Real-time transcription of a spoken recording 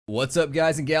What's up,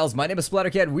 guys and gals? My name is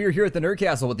Splattercat. We're here at the Nerd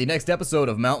Castle with the next episode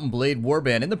of Mountain Blade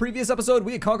Warband. In the previous episode,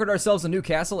 we had conquered ourselves a new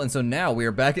castle, and so now we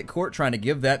are back at court trying to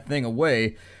give that thing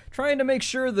away, trying to make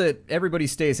sure that everybody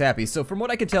stays happy. So from what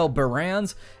I can tell,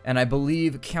 Barans and I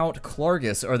believe Count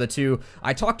Clargus are the two.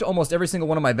 I talked to almost every single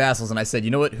one of my vassals, and I said, you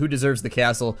know what, who deserves the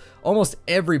castle? Almost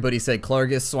everybody said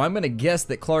Clargus, so I'm going to guess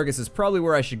that Clargus is probably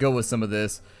where I should go with some of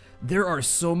this. There are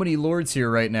so many lords here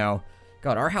right now.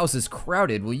 God, our house is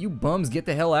crowded. Will you bums get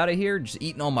the hell out of here? Just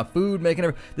eating all my food, making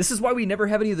everything. This is why we never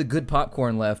have any of the good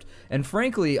popcorn left. And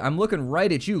frankly, I'm looking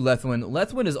right at you, Lethwin.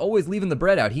 Lethwin is always leaving the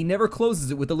bread out. He never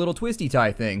closes it with the little twisty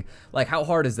tie thing. Like, how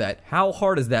hard is that? How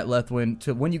hard is that, Lethwin,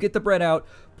 to when you get the bread out,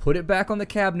 put it back on the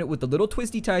cabinet with the little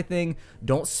twisty tie thing.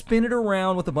 Don't spin it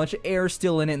around with a bunch of air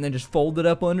still in it and then just fold it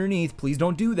up underneath. Please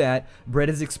don't do that. Bread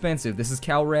is expensive. This is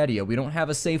Calradia. We don't have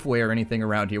a Safeway or anything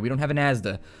around here. We don't have an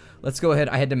Asda. Let's go ahead.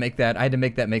 I had to make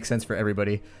that make sense for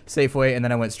everybody. Safeway, and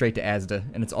then I went straight to Asda,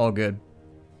 and it's all good.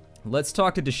 Let's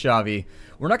talk to Deshavi.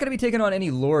 We're not going to be taking on any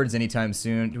lords anytime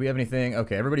soon. Do we have anything?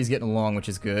 Okay, everybody's getting along, which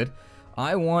is good.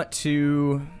 I want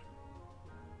to...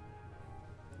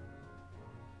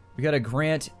 We got to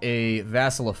grant a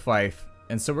vassal a fief,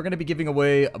 and so we're going to be giving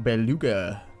away a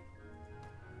Beluga.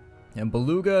 And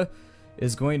Beluga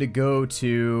is going to go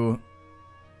to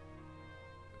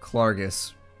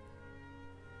Clargus.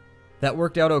 That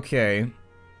worked out okay,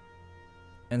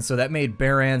 and so that made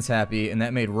Barans happy, and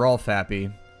that made Rolf happy.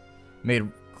 Made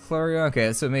Claria,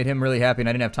 okay, so it made him really happy, and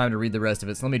I didn't have time to read the rest of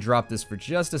it, so let me drop this for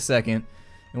just a second,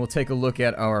 and we'll take a look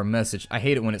at our message. I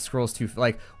hate it when it scrolls too,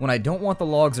 like, when I don't want the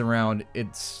logs around,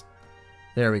 it's...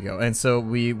 There we go, and so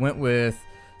we went with...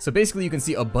 So basically you can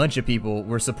see a bunch of people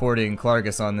were supporting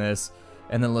Clargus on this,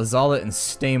 and then Lazalet and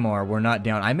Stamar were not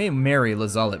down. I may marry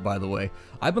Lazalet, by the way.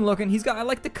 I've been looking, I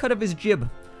like the cut of his jib.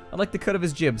 I like the cut of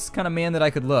his jibs. Kind of man that I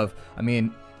could love. I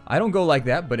mean, I don't go like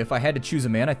that, but if I had to choose a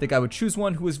man, I think I would choose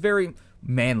one who was very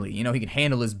manly. You know, he could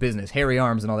handle his business, hairy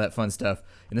arms and all that fun stuff.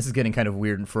 And this is getting kind of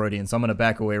weird and Freudian, so I'm going to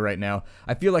back away right now.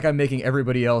 I feel like I'm making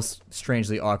everybody else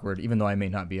strangely awkward, even though I may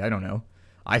not be. I don't know.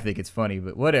 I think it's funny,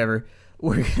 but whatever.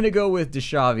 We're going to go with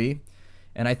Deshavi.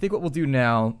 And I think what we'll do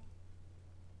now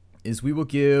is we will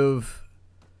give...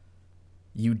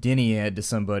 Udiniad to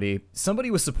somebody.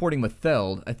 Somebody was supporting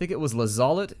Matheld. I think it was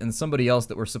Lazalet and somebody else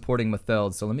that were supporting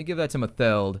Matheld. So let me give that to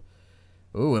Matheld.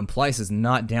 Ooh, and Pleiss is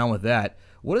not down with that.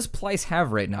 What does Pleiss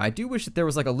have right now? I do wish that there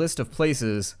was like a list of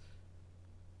places.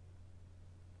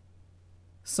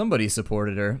 Somebody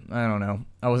supported her. I don't know.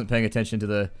 I wasn't paying attention to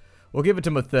the... We'll give it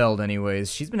to Matheld anyways.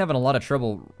 She's been having a lot of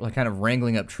trouble like kind of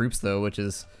wrangling up troops though, which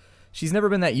is... She's never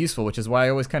been that useful, which is why I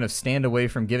always kind of stand away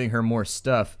from giving her more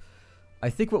stuff. I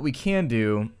think what we can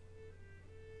do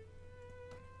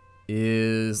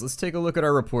is, let's take a look at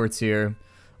our reports here.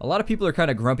 A lot of people are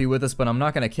kind of grumpy with us, but I'm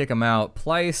not going to kick them out.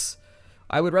 Pleiss,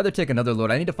 I would rather take another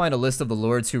lord. I need to find a list of the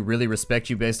lords who really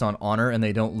respect you based on honor and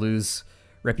they don't lose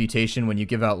reputation when you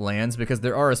give out lands, because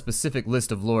there are a specific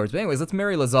list of lords. But anyways, let's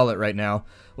marry Lazalet right now.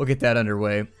 We'll get that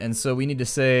underway. And so we need to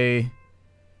say,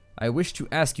 I wish to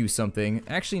ask you something.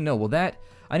 Actually, no, well that...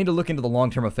 I need to look into the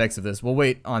long-term effects of this. We'll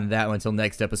wait on that one until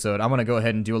next episode. I'm going to go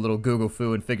ahead and do a little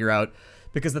Google-foo and figure out,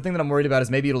 because the thing that I'm worried about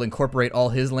is maybe it'll incorporate all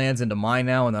his lands into mine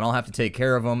now, and then I'll have to take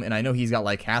care of them, and I know he's got,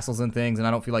 like, castles and things, and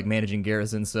I don't feel like managing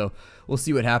garrisons, so we'll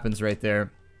see what happens right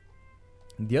there.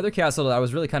 The other castle that I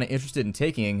was really kind of interested in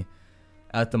taking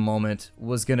at the moment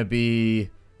was going to be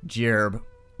Jerb,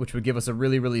 which would give us a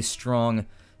really, really strong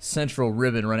central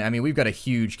ribbon running. I mean, we've got a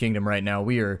huge kingdom right now.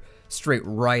 We are straight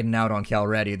riding out on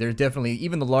Calradia. There's definitely,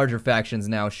 even the larger factions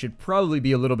now should probably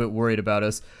be a little bit worried about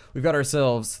us. We've got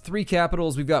ourselves 3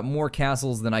 capitals. We've got more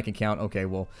castles than I can count. Okay,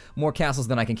 well, more castles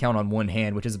than I can count on one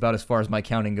hand, which is about as far as my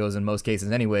counting goes in most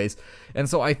cases anyways. And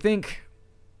so I think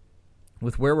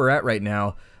with where we're at right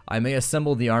now, I may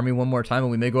assemble the army one more time,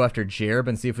 and we may go after Jerb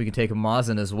and see if we can take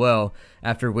Mazin as well,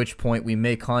 after which point we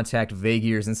may contact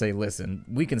Vaegirs and say, listen,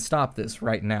 we can stop this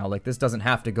right now. Like, this doesn't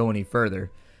have to go any further.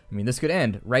 I mean, this could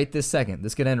end right this second.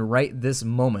 This could end right this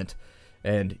moment,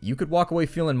 and you could walk away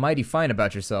feeling mighty fine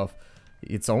about yourself.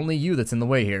 It's only you that's in the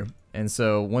way here. And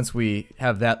so once we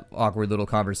have that awkward little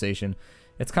conversation,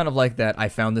 it's kind of like that I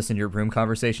found this in your room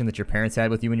conversation that your parents had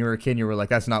with you when you were a kid, and you were like,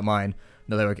 that's not mine.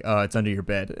 No, they're like, it's under your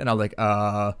bed. And I was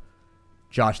like,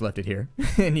 Josh left it here.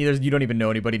 And you don't even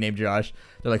know anybody named Josh.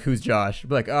 They're like, who's Josh?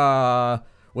 Be like,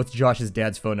 what's Josh's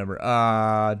dad's phone number?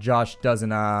 Josh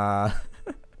doesn't, I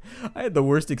had the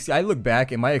worst, I look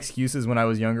back and my excuses when I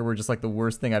was younger were just like the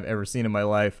worst thing I've ever seen in my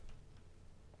life.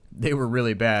 They were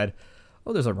really bad.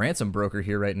 Oh, there's a ransom broker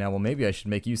here right now. Well, maybe I should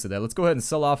make use of that. Let's go ahead and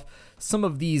sell off some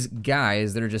of these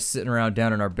guys that are just sitting around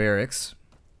down in our barracks.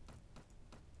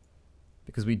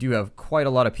 because we do have quite a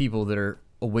lot of people that are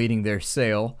awaiting their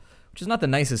sale, which is not the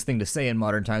nicest thing to say in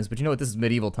modern times, but you know what, this is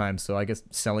medieval times, so I guess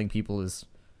selling people is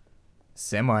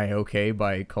semi-okay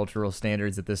by cultural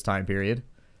standards at this time period.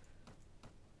 I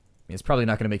mean, it's probably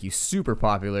not going to make you super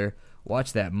popular.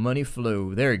 Watch that money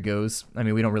flow. There it goes. I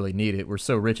mean, we don't really need it. We're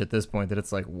so rich at this point that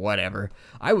it's like, whatever.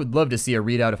 I would love to see a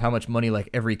readout of how much money like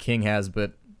every king has,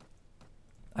 but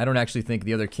I don't actually think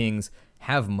the other kings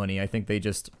have money. I think they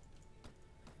just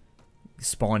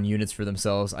spawn units for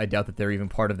themselves. I doubt that they're even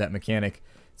part of that mechanic.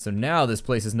 So now this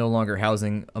place is no longer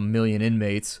housing 1 million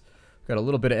inmates. Got a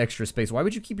little bit of extra space. Why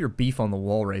would you keep your beef on the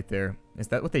wall right there? Is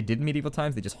that what they did in medieval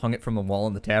times? They just hung it from the wall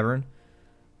in the tavern?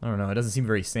 I don't know. It doesn't seem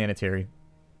very sanitary.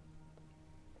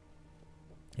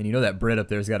 And you know that bread up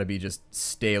there has got to be just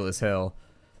stale as hell.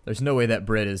 There's no way that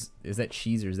bread is that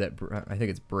cheese or is that I think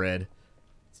it's bread.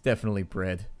 It's definitely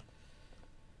bread.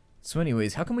 So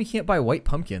anyways, how come we can't buy white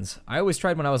pumpkins? I always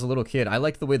tried when I was a little kid. I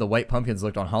liked the way the white pumpkins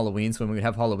looked on Halloween. So when we would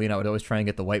have Halloween, I would always try and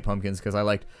get the white pumpkins because I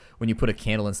liked when you put a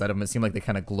candle inside of them. It seemed like they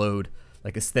kind of glowed.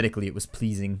 Like aesthetically, it was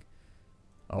pleasing.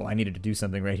 Oh, I needed to do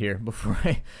something right here before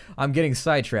I'm getting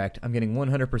sidetracked. I'm getting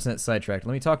 100% sidetracked.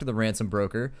 Let me talk to the ransom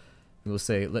broker. We will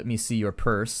say, let me see your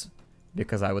purse,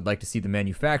 because I would like to see the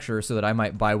manufacturer so that I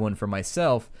might buy one for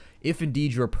myself, if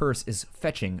indeed your purse is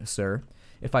fetching, sir.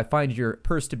 If I find your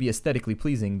purse to be aesthetically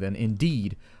pleasing, then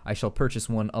indeed I shall purchase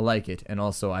one alike it, and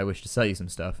also I wish to sell you some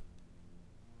stuff.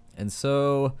 And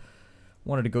so,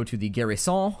 wanted to go to the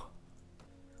garrison,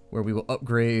 where we will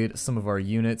upgrade some of our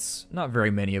units. Not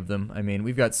very many of them. I mean,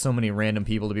 we've got so many random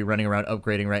people to be running around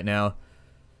upgrading right now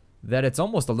that it's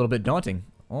almost a little bit daunting.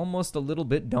 Almost a little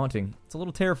bit daunting. It's a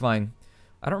little terrifying.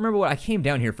 I don't remember what... I came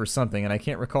down here for something, and I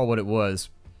can't recall what it was.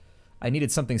 I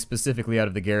needed something specifically out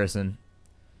of the garrison,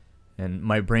 and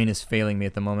my brain is failing me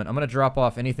at the moment. I'm going to drop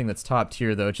off anything that's top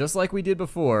tier, though, just like we did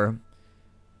before.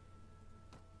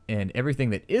 And everything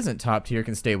that isn't top tier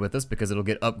can stay with us, because it'll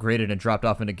get upgraded and dropped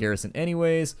off into garrison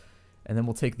anyways. And then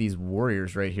we'll take these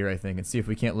warriors right here, I think, and see if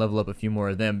we can't level up a few more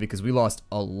of them, because we lost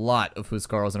a lot of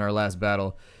Huskarls in our last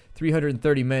battle.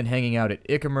 330 men hanging out at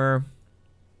Ikamer.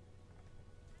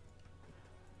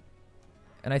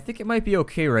 And I think it might be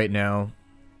okay right now.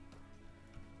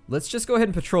 Let's just go ahead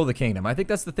and patrol the kingdom. I think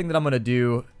that's the thing that I'm going to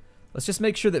do. Let's just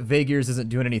make sure that Vaegirs isn't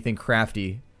doing anything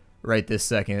crafty right this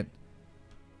second.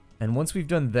 And once we've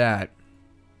done that...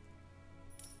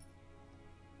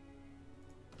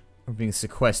 We're being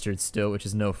sequestered still, which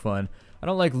is no fun. I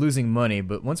don't like losing money,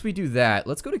 but once we do that,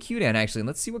 let's go to Qdan actually, and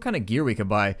let's see what kind of gear we can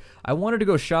buy. I wanted to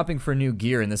go shopping for new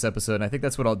gear in this episode, and I think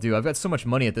that's what I'll do. I've got so much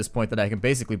money at this point that I can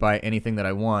basically buy anything that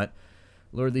I want.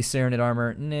 Lordly Serenade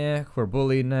Armor, nah.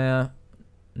 Corbully, nah.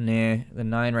 Nah. The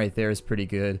 9 right there is pretty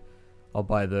good. I'll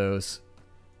buy those.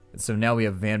 And so now we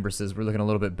have Vanbresses. We're looking a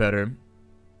little bit better.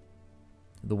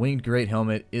 The Winged Great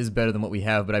Helmet is better than what we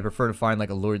have, but I prefer to find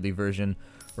like a lordly version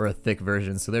or a thick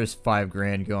version. So there's 5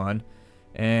 grand gone.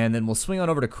 And then we'll swing on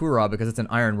over to Kura because it's an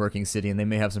ironworking city and they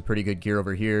may have some pretty good gear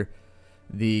over here.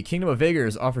 The Kingdom of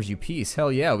Vaegirs offers you peace.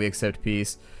 Hell yeah, we accept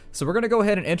peace. So we're going to go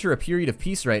ahead and enter a period of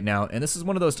peace right now. And this is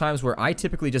one of those times where I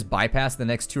typically just bypass the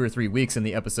next 2 or 3 weeks in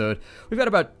the episode. We've got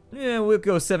about, we'll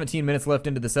go 17 minutes left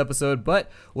into this episode.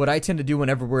 But what I tend to do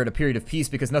whenever we're at a period of peace,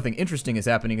 because nothing interesting is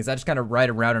happening, is I just kind of ride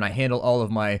around and I handle all of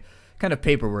my kind of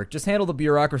paperwork. Just handle the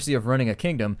bureaucracy of running a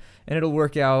kingdom, and it'll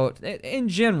work out. In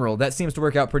general, that seems to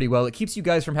work out pretty well. It keeps you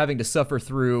guys from having to suffer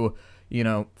through,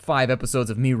 5 episodes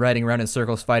of me riding around in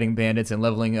circles fighting bandits and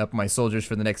leveling up my soldiers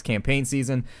for the next campaign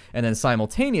season. And then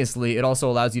simultaneously, it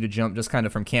also allows you to jump just kind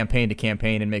of from campaign to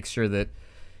campaign and make sure that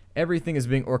everything is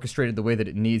being orchestrated the way that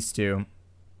it needs to.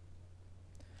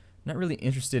 Not really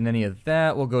interested in any of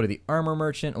that. We'll go to the armor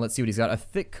merchant, and let's see what he's got. A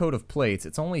thick coat of plates.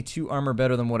 It's only 2 armor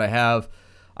better than what I have.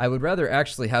 I would rather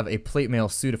actually have a plate mail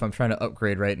suit if I'm trying to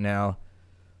upgrade right now.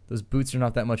 Those boots are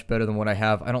not that much better than what I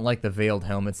have. I don't like the veiled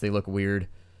helmets. They look weird.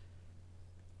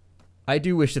 I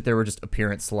do wish that there were just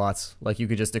appearance slots. Like you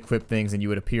could just equip things and you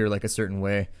would appear like a certain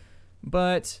way.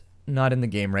 But not in the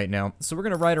game right now. So we're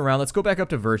going to ride around. Let's go back up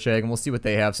to Vercheg and we'll see what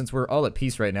they have. Since we're all at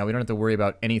peace right now, we don't have to worry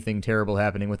about anything terrible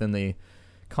happening within the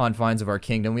confines of our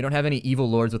kingdom. We don't have any evil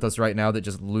lords with us right now that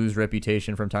just lose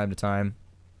reputation from time to time.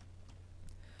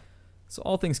 So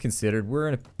all things considered, we're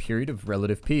in a period of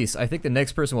relative peace. I think the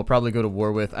next person we'll probably go to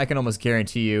war with, I can almost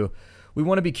guarantee you, we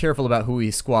want to be careful about who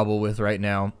we squabble with right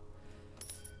now.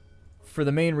 For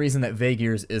the main reason that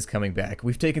Vaegirs is coming back.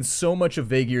 We've taken so much of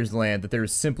Vaegirs' land that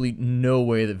there's simply no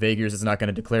way that Vaegirs is not going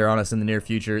to declare on us in the near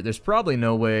future. There's probably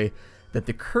no way that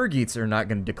the Kurgits are not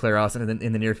going to declare us in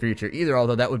the near future either,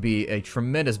 although that would be a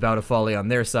tremendous bout of folly on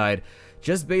their side,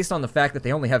 just based on the fact that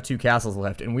they only have 2 castles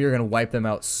left, and we are going to wipe them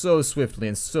out so swiftly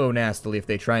and so nastily if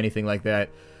they try anything like that,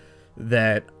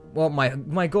 well,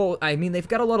 my goal, I mean, they've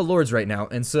got a lot of lords right now,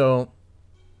 and so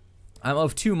I'm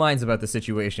of 2 minds about the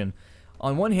situation.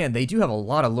 On one hand, they do have a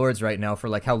lot of lords right now for,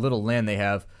 like, how little land they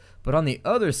have, but on the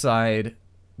other side,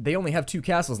 they only have 2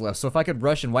 castles left, so if I could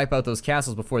rush and wipe out those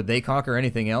castles before they conquer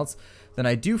anything else, then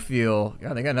I do feel,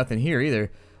 God, they got nothing here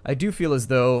either, I do feel as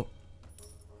though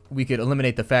we could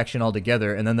eliminate the faction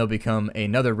altogether, and then they'll become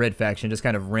another red faction, just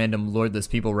kind of random lordless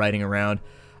people riding around.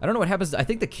 I don't know what happens, I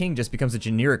think the king just becomes a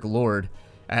generic lord,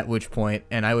 at which point,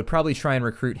 and I would probably try and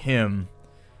recruit him,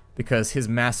 because his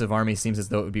massive army seems as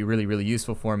though it would be really, really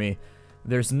useful for me.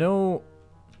 There's no...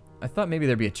 I thought maybe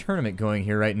there'd be a tournament going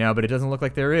here right now, but it doesn't look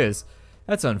like there is.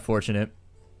 That's unfortunate.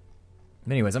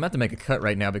 Anyways, I'm about to make a cut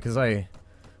right now because I,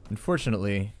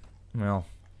 unfortunately, well,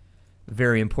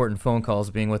 very important phone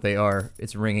calls being what they are,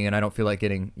 it's ringing and I don't feel like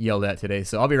getting yelled at today,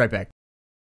 so I'll be right back.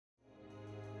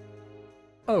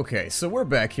 Okay, so we're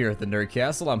back here at the Nerd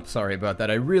Castle. I'm sorry about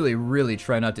that. I really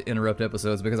try not to interrupt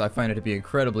episodes because I find it to be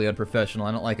incredibly unprofessional.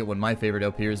 I don't like it when my favorite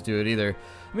LPers do it either.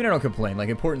 I mean, I don't complain. Like,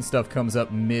 important stuff comes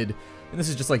up mid, and this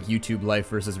is just like YouTube life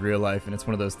versus real life, and it's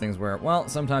one of those things where, well,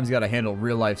 sometimes you gotta handle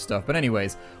real life stuff. But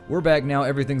anyways, we're back now.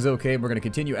 Everything's okay. We're gonna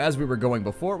continue as we were going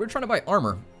before. We're trying to buy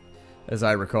armor, as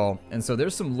I recall. And so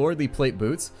there's some lordly plate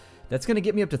boots. That's gonna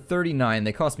get me up to 39.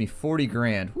 They cost me 40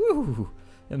 grand. Woo!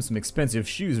 Them some expensive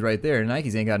shoes right there.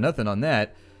 Nikes ain't got nothing on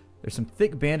that. There's some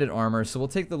thick banded armor, so we'll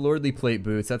take the lordly plate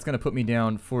boots. That's going to put me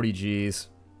down 40 Gs.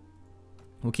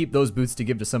 We'll keep those boots to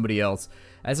give to somebody else.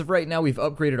 As of right now, we've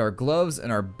upgraded our gloves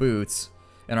and our boots,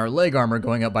 and our leg armor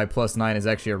going up by +9 is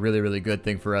actually a really good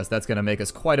thing for us. That's going to make us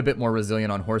quite a bit more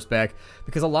resilient on horseback,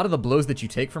 because a lot of the blows that you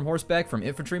take from horseback from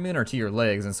infantrymen are to your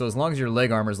legs, and so as long as your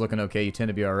leg armor is looking okay, you tend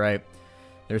to be alright.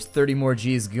 There's 30 more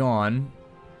Gs gone.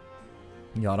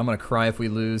 God, I'm gonna cry if we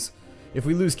lose. If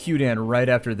we lose Qdan right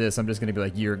after this, I'm just gonna be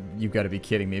like, you've got to be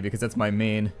kidding me, because that's my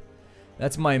main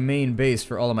base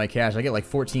for all of my cash. I get like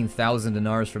 14,000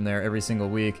 dinars from there every single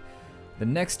week. The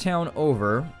next town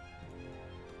over,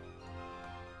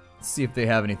 let's see if they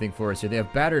have anything for us here. They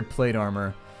have battered plate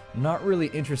armor. Not really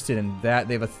interested in that.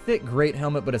 They have a thick great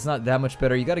helmet, but it's not that much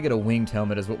better. You got to get a winged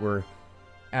helmet is what we're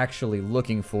actually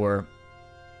looking for.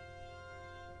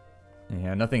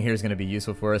 Yeah, nothing here is going to be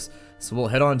useful for us, so we'll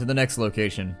head on to the next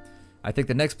location. I think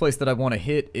the next place that I want to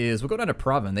hit is, we'll go down to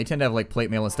Provin. They tend to have like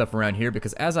plate mail and stuff around here,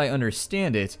 because as I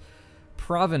understand it,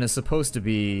 Provin is supposed to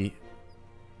be...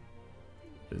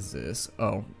 What is this?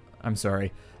 Oh, I'm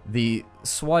sorry. The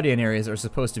Swadian areas are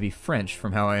supposed to be French,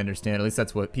 from how I understand. At least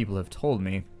that's what people have told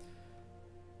me.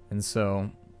 And so,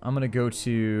 I'm going to go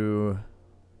to...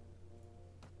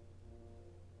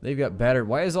 They've got battered.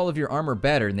 Why is all of your armor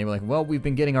battered? And they were like, well, we've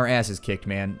been getting our asses kicked,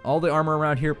 man. All the armor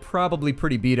around here probably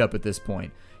pretty beat up at this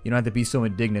point. You don't have to be so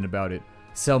indignant about it.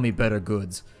 Sell me better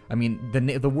goods. I mean,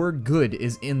 the word good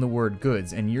is in the word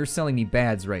goods, and you're selling me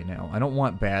bads right now. I don't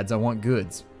want bads, I want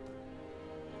goods.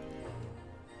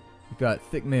 We've got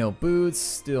thick mail boots,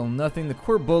 still nothing. The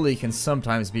Corbully can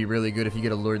sometimes be really good if you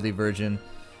get a lordly virgin.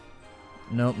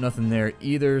 Nope, nothing there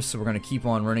either, so we're going to keep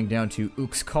on running down to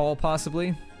Uxkhal,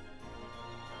 possibly.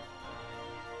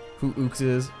 Who Ux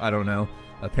is, I don't know.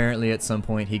 Apparently at some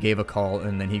point he gave a call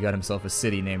and then he got himself a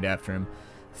city named after him.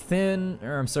 Thick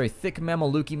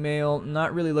Mameluki mail,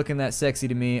 not really looking that sexy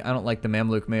to me. I don't like the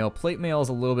Mamluk mail. Plate mail is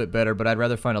a little bit better, but I'd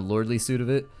rather find a lordly suit of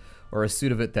it, or a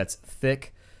suit of it that's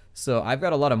thick. So I've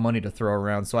got a lot of money to throw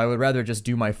around, so I would rather just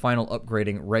do my final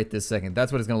upgrading right this second. That's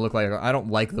what it's going to look like. I don't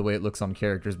like the way it looks on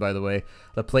characters, by the way.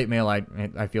 The plate mail,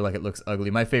 I feel like it looks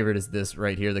ugly. My favorite is this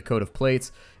right here, the coat of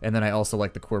plates, and then I also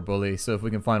like the Corbully. So if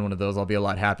we can find one of those, I'll be a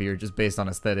lot happier just based on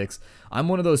aesthetics. I'm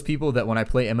one of those people that when I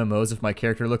play MMOs, if my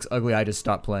character looks ugly, I just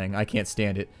stop playing. I can't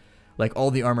stand it. Like,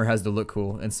 all the armor has to look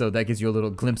cool, and so that gives you a little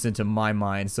glimpse into my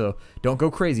mind. So don't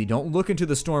go crazy. Don't look into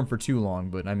the storm for too long,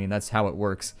 but I mean, that's how it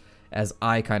works. As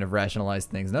I kind of rationalize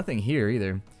things. Nothing here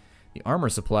either. The armor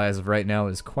supply as of right now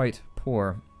is quite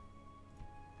poor.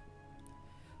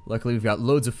 Luckily we've got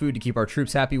loads of food to keep our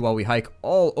troops happy while we hike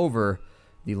all over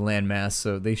the landmass,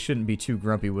 so they shouldn't be too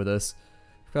grumpy with us.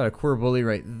 We've got a Corbully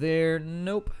right there.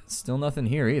 Nope, still nothing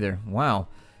here either. Wow.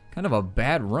 Kind of a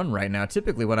bad run right now.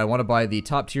 Typically when I want to buy the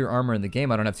top tier armor in the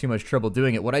game, I don't have too much trouble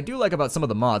doing it. What I do like about some of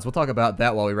the mods, we'll talk about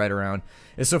that while we ride around,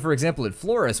 is so for example at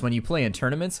Florus, when you play in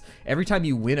tournaments, every time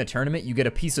you win a tournament, you get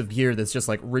a piece of gear that's just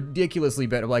like ridiculously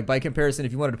better. Like by comparison,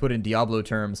 if you wanted to put in Diablo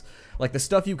terms, like the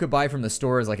stuff you could buy from the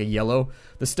store is like a yellow.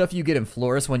 The stuff you get in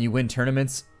Florus when you win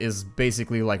tournaments is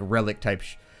basically like relic type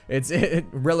It's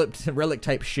relic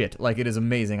type shit. Like, it is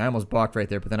amazing. I almost balked right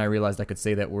there, but then I realized I could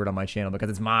say that word on my channel because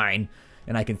it's mine,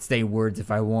 and I can say words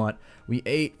if I want. We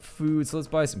ate food, so let's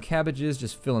buy some cabbages.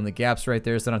 Just fill in the gaps right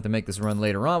there so I don't have to make this run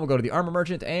later on. We'll go to the armor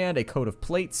merchant and a coat of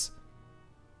plates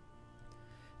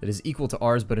that is equal to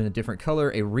ours but in a different color.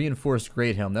 A reinforced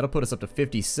great helm. That'll put us up to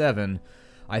 57.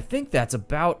 I think that's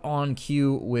about on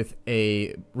cue with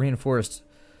a reinforced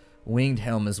winged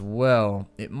helm as well.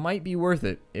 It might be worth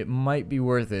it. It might be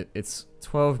worth it. It's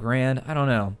 12 grand. I don't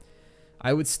know.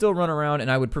 I would still run around,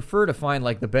 and I would prefer to find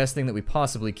like the best thing that we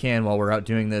possibly can while we're out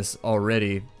doing this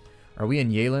already. Are we in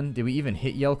Yalen? Did we even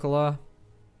hit Yelkala?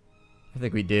 I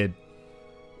think we did.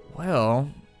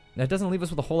 Well, that doesn't leave us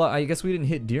with a whole lot. I guess we didn't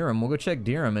hit Dirham. We'll go check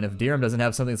Dirham, and if Dirham doesn't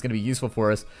have something that's going to be useful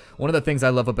for us. One of the things I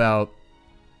love about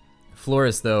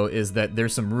Florist, though, is that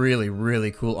there's some really,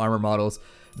 really cool armor models.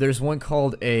 There's one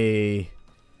called a...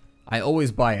 I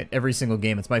always buy it every single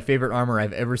game. It's my favorite armor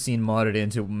I've ever seen modded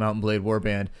into Mount & Blade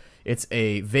Warband. It's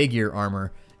a Vaegir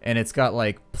armor, and it's got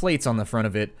like plates on the front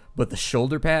of it, but the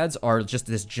shoulder pads are just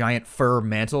this giant fur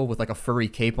mantle with like a furry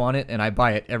cape on it, and I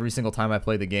buy it every single time I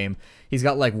play the game. He's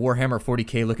got like Warhammer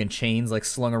 40k looking chains like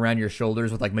slung around your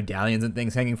shoulders with like medallions and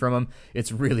things hanging from him.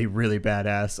 It's really, really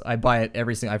badass. I buy it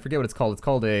every single... I forget what it's called. It's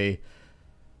called a...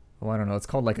 Oh, I don't know. It's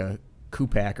called like a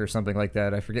Kupak or something like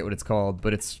that. I forget what it's called,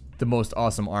 but it's the most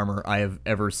awesome armor I have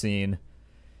ever seen.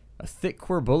 A thick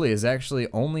core bully is actually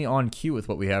only on cue with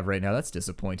what we have right now. That's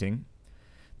disappointing.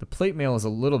 The plate mail is a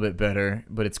little bit better,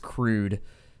 but it's crude,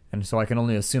 and so I can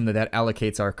only assume that that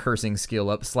allocates our cursing skill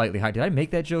up slightly high. Did I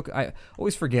make that joke? I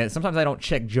always forget. Sometimes I don't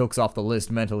check jokes off the list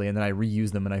mentally, and then I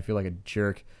reuse them, and I feel like a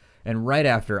jerk. And right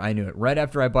after, I knew it. Right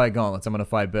after I buy gauntlets, I'm going to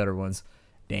find better ones.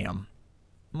 Damn.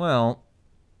 Well...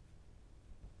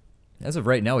 As of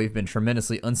right now, we've been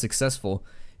tremendously unsuccessful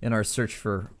in our search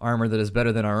for armor that is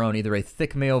better than our own. Either a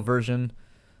thick mail version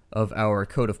of our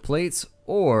coat of plates,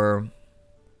 or...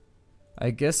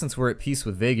 I guess since we're at peace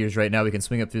with Vaegirs right now, we can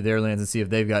swing up through their lands and see if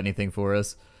they've got anything for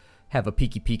us. Have a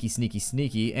peeky, sneaky,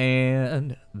 sneaky,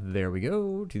 and there we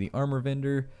go, to the armor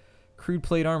vendor. Crude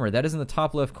plate armor, that is in the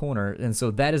top left corner, and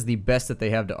so that is the best that they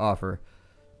have to offer.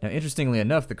 Now, interestingly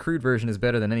enough, the crude version is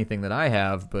better than anything that I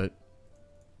have, but...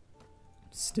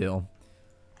 Still.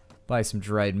 Buy some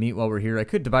dried meat while we're here. I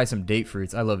could buy some date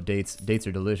fruits. I love dates. Dates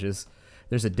are delicious.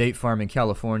 There's a date farm in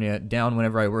California. Down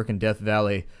whenever I work in Death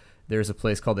Valley, there's a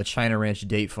place called the China Ranch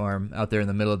Date Farm out there in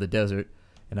the middle of the desert.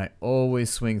 And I always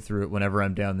swing through it whenever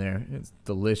I'm down there. It's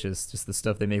delicious. Just the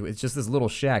stuff they make. It's just this little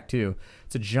shack, too.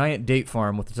 It's a giant date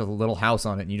farm with just a little house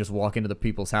on it. And you just walk into the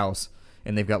people's house.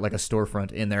 And they've got like a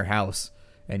storefront in their house.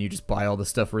 And you just buy all the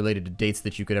stuff related to dates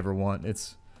that you could ever want.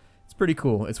 It's pretty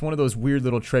cool. It's one of those weird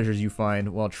little treasures you find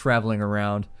while traveling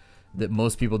around that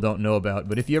most people don't know about.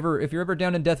 But if you're ever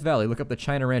down in Death Valley, look up the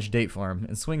China Ranch Date Farm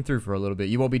and swing through for a little bit.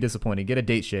 You won't be disappointed. Get a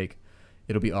date shake.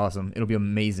 It'll be awesome. It'll be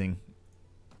amazing.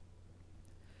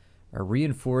 A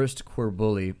reinforced core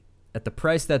bully. At the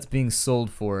price that's being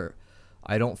sold for,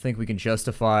 I don't think we can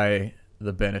justify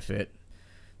the benefit.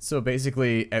 So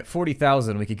basically, at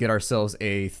 40,000, we could get ourselves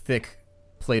a thick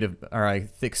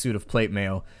thick suit of plate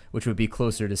mail, which would be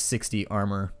closer to 60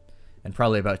 armor and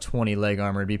probably about 20 leg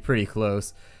armor. It'd be pretty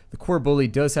close. The core bully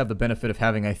does have the benefit of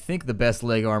having, I think, the best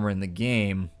leg armor in the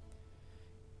game.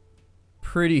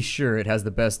 Pretty sure it has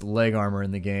the best leg armor in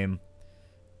the game.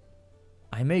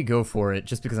 I may go for it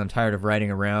just because I'm tired of riding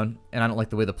around and I don't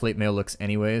like the way the plate mail looks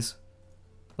anyways.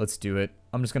 Let's do it.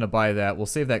 I'm just gonna buy that. We'll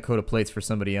save that coat of plates for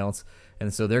somebody else.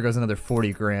 And so there goes another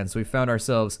 40 grand. So we found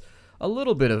ourselves a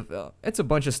little bit of, it's a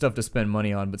bunch of stuff to spend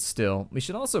money on, but still. We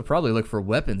should also probably look for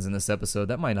weapons in this episode.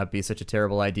 That might not be such a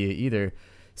terrible idea either.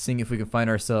 Seeing if we can find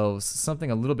ourselves something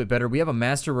a little bit better. We have a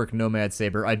Masterwork Nomad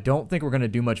Saber. I don't think we're going to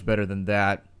do much better than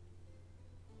that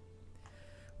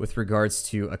with regards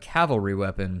to a cavalry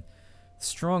weapon.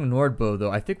 Strong Nordbow, though.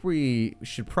 I think we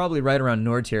should probably ride around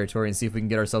Nord territory and see if we can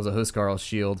get ourselves a Huskarl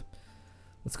shield.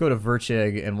 Let's go to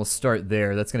Vercheg, and we'll start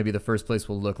there. That's going to be the first place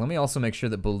we'll look. Let me also make sure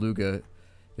that Beluga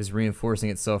is reinforcing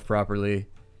itself properly.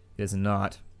 It is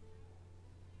not.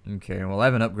 Okay, well, I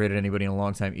haven't upgraded anybody in a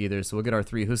long time either, so we'll get our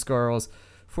 3 Huskarls,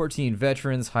 14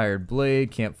 veterans, hired blade,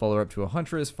 camp follower up to a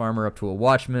huntress, farmer up to a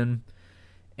watchman,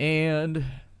 and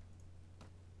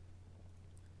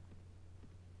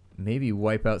maybe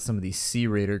wipe out some of these Sea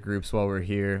Raider groups while we're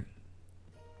here.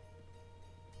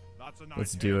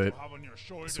 Let's do it.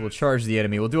 So we'll charge the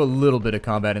enemy. We'll do a little bit of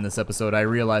combat in this episode. I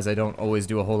realize I don't always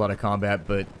do a whole lot of combat,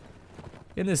 but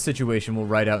in this situation, we'll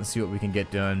ride out and see what we can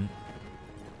get done.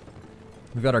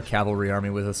 We've got our cavalry army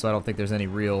with us, so I don't think there's any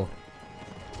real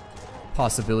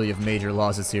possibility of major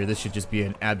losses here. This should just be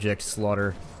an abject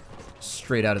slaughter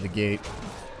straight out of the gate.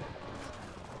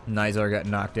 Nizar got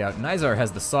knocked out. Nizar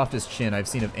has the softest chin I've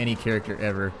seen of any character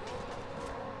ever.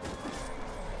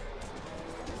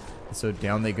 So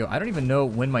down they go. I don't even know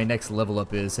when my next level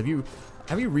up is. Have you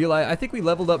realized? I think we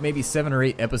leveled up maybe 7 or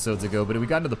 8 episodes ago, but we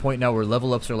got to the point now where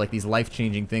level ups are like these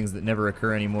life-changing things that never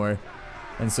occur anymore.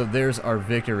 And so there's our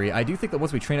victory. I do think that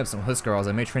once we train up some Huskarls,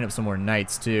 I may train up some more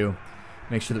Knights too.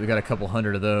 Make sure that we got a couple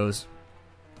hundred of those.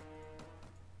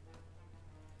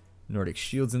 Nordic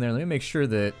shields in there. Let me make sure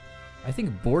that... I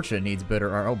think Borcha needs better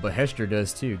armor. Oh, Behester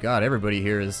does too. God, everybody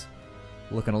here is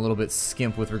looking a little bit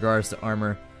skimp with regards to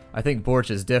armor. I think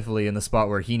Borcha is definitely in the spot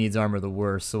where he needs armor the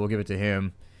worst, so we'll give it to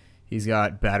him. He's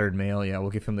got battered mail. Yeah,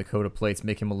 we'll give him the coat of plates,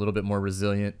 make him a little bit more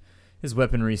resilient. His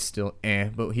weaponry's still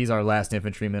but he's our last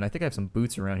infantryman. I think I have some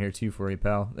boots around here too for you,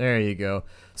 pal. There you go.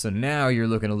 So now you're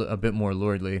looking a bit more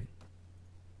lordly.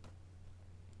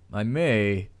 I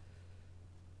may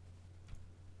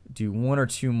do 1 or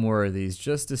 2 more of these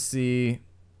just to see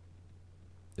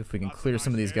if we can clear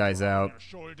some of these guys out.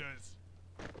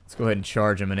 Let's go ahead and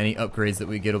charge them, and any upgrades that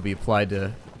we get will be applied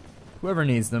to whoever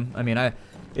needs them. I mean,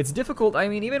 it's difficult. I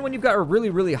mean, even when you've got a really,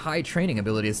 really high training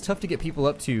ability, it's tough to get people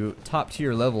up to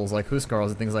top-tier levels like Huskarls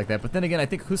and things like that. But then again, I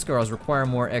think Huskarls require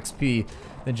more XP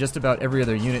than just about every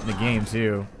other unit in the game,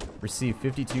 too. Receive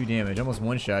 52 damage. Almost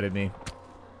one-shotted me.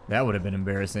 That would have been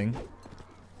embarrassing.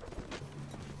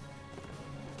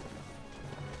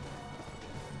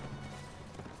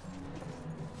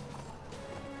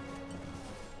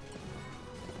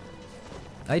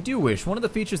 I do wish, one of the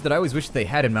features that I always wished they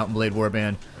had in Mount & Blade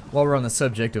Warband, while we're on the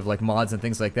subject of like mods and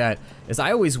things like that, is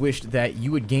I always wished that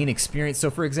you would gain experience. So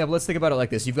for example, let's think about it like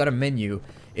this. You've got a menu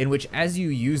in which as you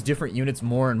use different units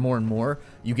more and more and more,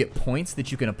 you get points that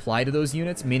you can apply to those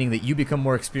units, meaning that you become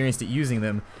more experienced at using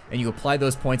them, and you apply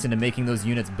those points into making those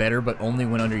units better, but only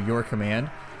when under your command.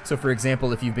 So for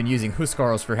example, if you've been using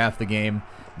Huskarls for half the game,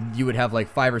 you would have like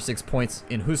 5 or 6 points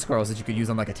in Huskarls that you could use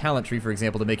on like a talent tree, for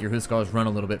example, to make your Huskarls run a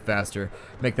little bit faster,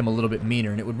 make them a little bit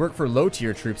meaner. And it would work for low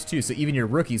tier troops too, so even your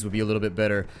rookies would be a little bit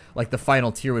better. Like the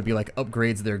final tier would be like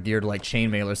upgrades their gear to like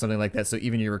chainmail or something like that, so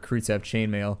even your recruits have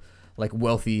chainmail, like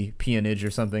wealthy peonage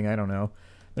or something, I don't know.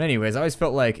 But anyways, I always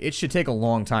felt like it should take a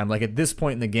long time. Like at this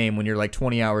point in the game, when you're like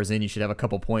 20 hours in, you should have a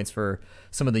couple points for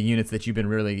some of the units that you've been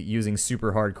really using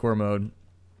super hardcore mode.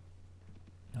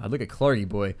 Look at Clargy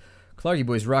Boy. Clargy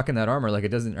Boy's rocking that armor like it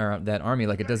doesn't, or that army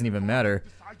like it doesn't even matter.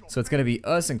 So it's gonna be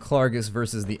us and Clargus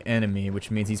versus the enemy,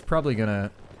 which means he's probably gonna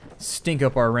stink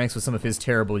up our ranks with some of his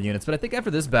terrible units. But I think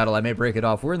after this battle, I may break it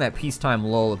off. We're in that peacetime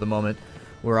lull at the moment,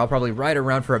 where I'll probably ride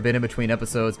around for a bit in between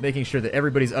episodes, making sure that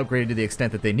everybody's upgraded to the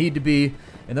extent that they need to be.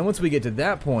 And then once we get to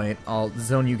that point, I'll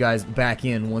zone you guys back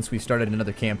in once we've started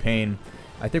another campaign.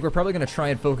 I think we're probably gonna try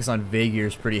and focus on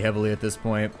Vaegirs pretty heavily at this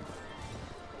point.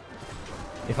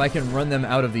 If I can run them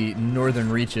out of the northern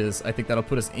reaches, I think that'll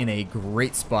put us in a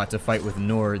great spot to fight with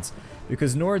Nords.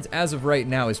 Because Nords, as of right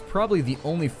now, is probably the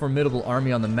only formidable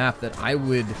army on the map that I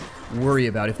would worry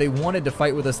about. If they wanted to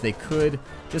fight with us, they could,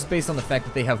 just based on the fact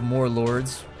that they have more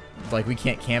lords. Like, we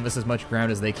can't canvas as much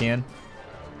ground as they can.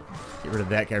 Get rid of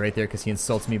that guy right there, because he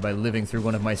insults me by living through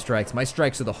one of my strikes. My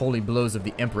strikes are the holy blows of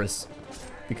the Empress,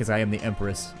 because I am the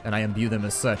Empress, and I imbue them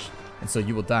as such. And so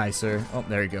you will die, sir. Oh,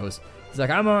 there he goes. He's like,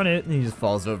 I'm on it, and he just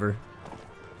falls over.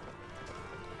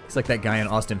 It's like that guy in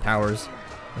Austin Powers.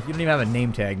 Like, you don't even have a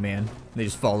name tag, man. They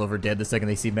just fall over dead the second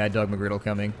they see Mad Dog McGriddle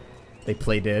coming. They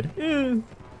play dead.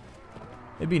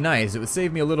 It'd be nice. It would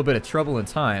save me a little bit of trouble and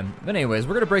time. But anyways,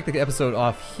 we're going to break the episode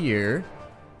off here.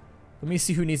 Let me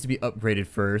see who needs to be upgraded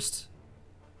first.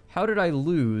 How did I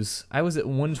lose? I was at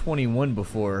 121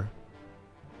 before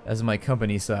as my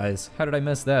company size. How did I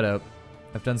mess that up?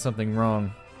 I've done something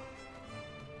wrong.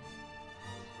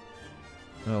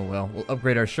 Oh well, we'll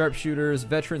upgrade our sharpshooters,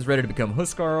 veterans ready to become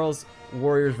Huskarls,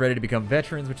 warriors ready to become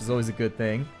veterans, which is always a good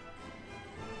thing.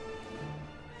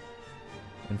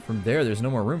 And from there's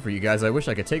no more room for you guys. I wish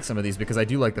I could take some of these because I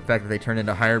do like the fact that they turn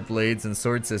into Hired Blades and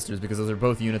Sword Sisters, because those are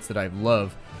both units that I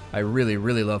love. I really,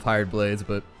 really love Hired Blades,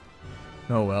 but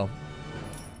oh well.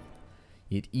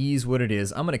 It is what it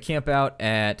is. I'm going to camp out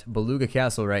at Beluga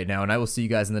Castle right now, and I will see you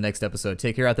guys in the next episode.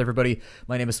 Take care out there, everybody.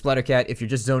 My name is Splattercat. If you're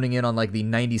just zoning in on like the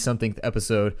 90-something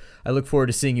episode, I look forward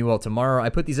to seeing you all tomorrow. I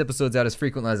put these episodes out as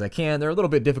frequently as I can. They're a little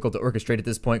bit difficult to orchestrate at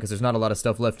this point because there's not a lot of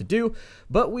stuff left to do,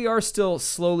 but we are still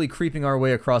slowly creeping our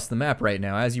way across the map right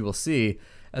now. As you will see,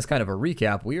 as kind of a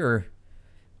recap,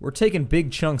 we're taking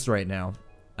big chunks right now.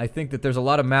 I think that there's a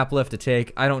lot of map left to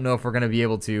take. I don't know if we're going to be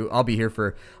able to. I'll be here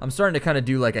for... I'm starting to kind of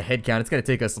do like a head count. It's going to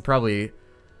take us probably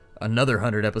another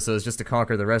 100 episodes just to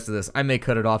conquer the rest of this. I may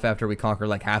cut it off after we conquer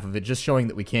like half of it, just showing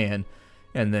that we can.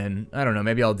 And then, I don't know,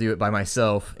 maybe I'll do it by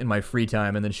myself in my free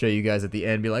time and then show you guys at the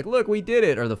end, be like, look, we did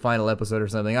it, or the final episode or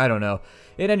something, I don't know.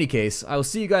 In any case, I will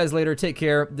see you guys later, take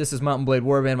care, this is Mountain Blade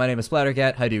Warband, my name is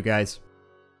Splattercat, how do you guys?